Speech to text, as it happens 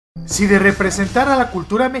Si de representar a la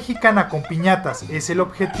cultura mexicana con piñatas es el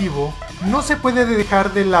objetivo, no se puede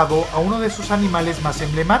dejar de lado a uno de sus animales más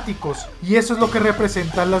emblemáticos, y eso es lo que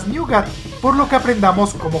representan las newtgat, por lo que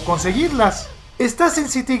aprendamos cómo conseguirlas. Estás en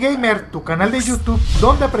City Gamer, tu canal de YouTube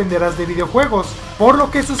donde aprenderás de videojuegos, por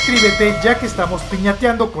lo que suscríbete ya que estamos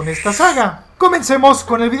piñateando con esta saga. ¡Comencemos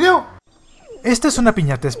con el video! Esta es una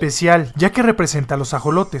piñata especial, ya que representa a los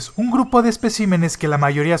ajolotes, un grupo de especímenes que la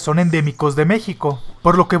mayoría son endémicos de México,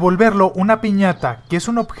 por lo que volverlo una piñata, que es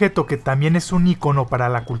un objeto que también es un icono para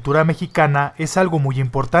la cultura mexicana, es algo muy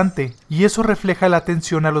importante, y eso refleja la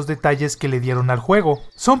atención a los detalles que le dieron al juego.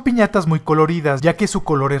 Son piñatas muy coloridas, ya que su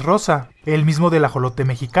color es rosa, el mismo del ajolote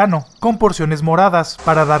mexicano, con porciones moradas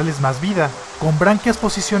para darles más vida, con branquias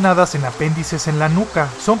posicionadas en apéndices en la nuca.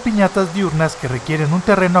 Son piñatas diurnas que requieren un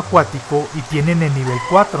terreno acuático y tienen el nivel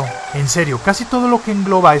 4. En serio, casi todo lo que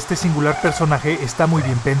engloba a este singular personaje está muy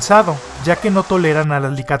bien pensado, ya que no toleran a la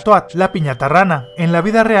licatoat, la piñata rana. En la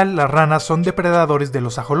vida real, las ranas son depredadores de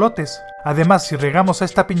los ajolotes. Además, si regamos a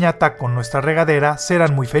esta piñata con nuestra regadera,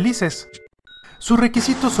 serán muy felices. Sus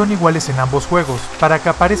requisitos son iguales en ambos juegos. Para que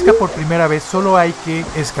aparezca por primera vez solo hay que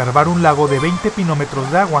escarbar un lago de 20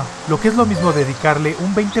 pinómetros de agua, lo que es lo mismo dedicarle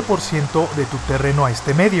un 20% de tu terreno a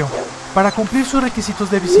este medio. Para cumplir sus requisitos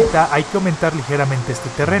de visita hay que aumentar ligeramente este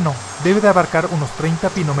terreno. Debe de abarcar unos 30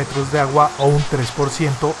 pinómetros de agua o un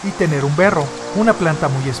 3% y tener un berro, una planta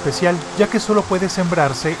muy especial, ya que solo puede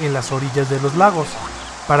sembrarse en las orillas de los lagos.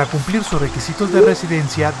 Para cumplir sus requisitos de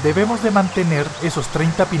residencia debemos de mantener esos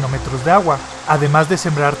 30 pinómetros de agua, además de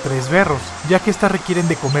sembrar 3 berros, ya que estas requieren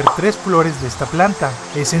de comer 3 flores de esta planta.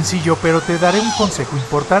 Es sencillo, pero te daré un consejo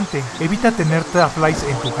importante: evita tener traflies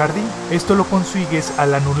en tu jardín. Esto lo consigues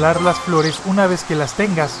al anular las flores una vez que las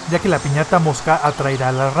tengas, ya que la piñata mosca atraerá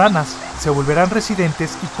a las ranas, se volverán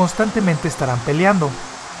residentes y constantemente estarán peleando.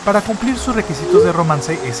 Para cumplir sus requisitos de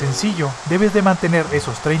romance es sencillo, debes de mantener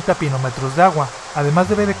esos 30 pinómetros de agua, además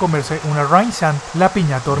debe de comerse una rainsand, la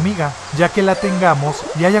piñata hormiga. Ya que la tengamos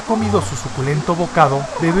y haya comido su suculento bocado,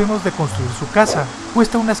 debemos de construir su casa.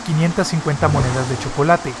 Cuesta unas 550 monedas de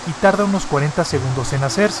chocolate y tarda unos 40 segundos en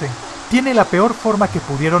hacerse. Tiene la peor forma que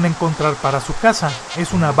pudieron encontrar para su casa,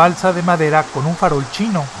 es una balsa de madera con un farol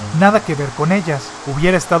chino, nada que ver con ellas.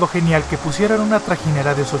 Hubiera estado genial que pusieran una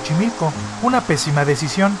trajinera de Xochimilco, una pésima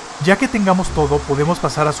decisión. Ya que tengamos todo, podemos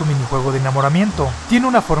pasar a su minijuego de enamoramiento. Tiene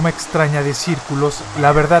una forma extraña de círculos,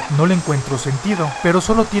 la verdad no le encuentro sentido, pero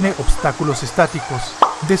solo tiene obstáculos estáticos.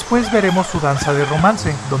 Después veremos su danza de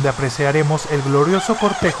romance, donde apreciaremos el glorioso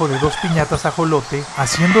cortejo de 2 piñatas ajolote,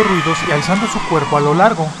 haciendo ruidos y alzando su cuerpo a lo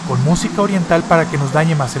largo, con música oriental para que nos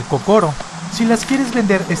dañe más el cocoro. Si las quieres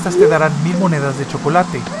vender, estas te darán 1000 monedas de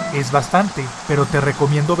chocolate. Es bastante, pero te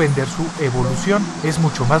recomiendo vender su evolución. Es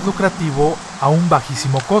mucho más lucrativo a un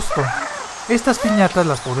bajísimo costo. Estas piñatas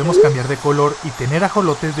las podemos cambiar de color y tener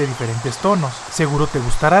ajolotes de diferentes tonos. Seguro te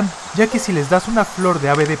gustarán, ya que si les das una flor de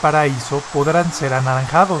ave de paraíso, podrán ser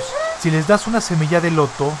anaranjados. Si les das una semilla de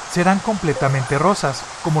loto, serán completamente rosas,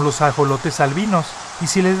 como los ajolotes albinos. Y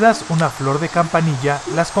si les das una flor de campanilla,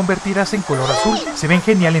 las convertirás en color azul. Se ven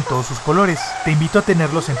genial en todos sus colores. Te invito a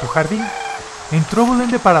tenerlos en tu jardín. En Trouble in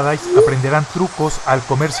the Paradise aprenderán trucos al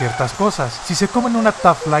comer ciertas cosas. Si se comen una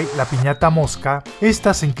Tafly, la piñata mosca,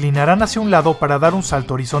 estas se inclinarán hacia un lado para dar un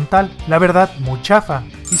salto horizontal, la verdad muy chafa.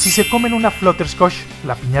 Y si se comen una Flutterscotch,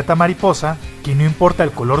 la piñata mariposa, que no importa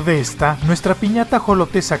el color de esta, nuestra piñata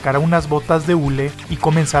ajolote sacará unas botas de hule y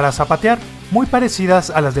comenzará a zapatear, muy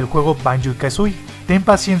parecidas a las del juego Banjo-Kazooie. Ten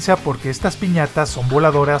paciencia porque estas piñatas son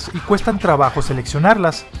voladoras y cuestan trabajo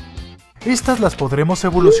seleccionarlas. Estas las podremos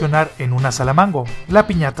evolucionar en una salamango, la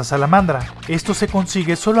piñata salamandra. Esto se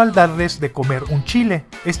consigue solo al darles de comer un chile.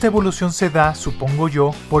 Esta evolución se da, supongo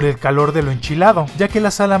yo, por el calor de lo enchilado, ya que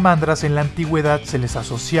las salamandras en la antigüedad se les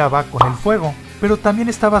asociaba con el fuego. Pero también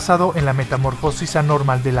está basado en la metamorfosis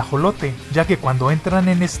anormal del ajolote, ya que cuando entran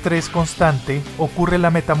en estrés constante, ocurre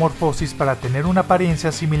la metamorfosis para tener una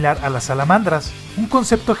apariencia similar a las salamandras. Un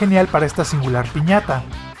concepto genial para esta singular piñata.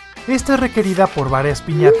 Esta es requerida por varias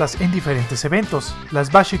piñatas en diferentes eventos.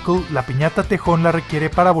 Las Bashicle, la piñata tejón, la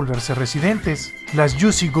requiere para volverse residentes. Las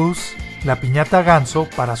Juicy Goose, la piñata ganso,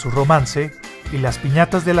 para su romance. Y las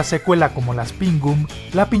piñatas de la secuela como las Pingum,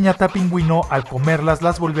 la piñata pingüino, al comerlas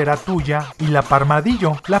las volverá tuya. Y la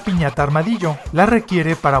Parmadillo, la piñata armadillo, la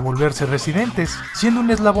requiere para volverse residentes, siendo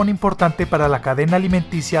un eslabón importante para la cadena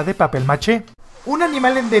alimenticia de papel maché. Un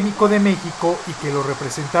animal endémico de México y que lo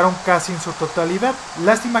representaron casi en su totalidad.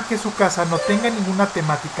 Lástima que su casa no tenga ninguna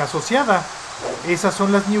temática asociada. Esas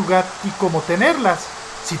son las newtgat y cómo tenerlas.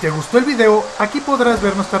 Si te gustó el video, aquí podrás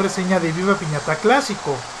ver nuestra reseña de Viva Piñata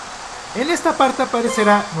Clásico. En esta parte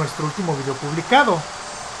aparecerá nuestro último video publicado.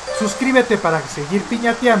 Suscríbete para seguir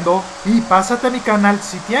piñateando y pásate a mi canal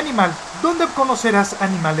City Animal, donde conocerás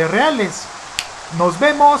animales reales. Nos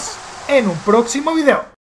vemos en un próximo video.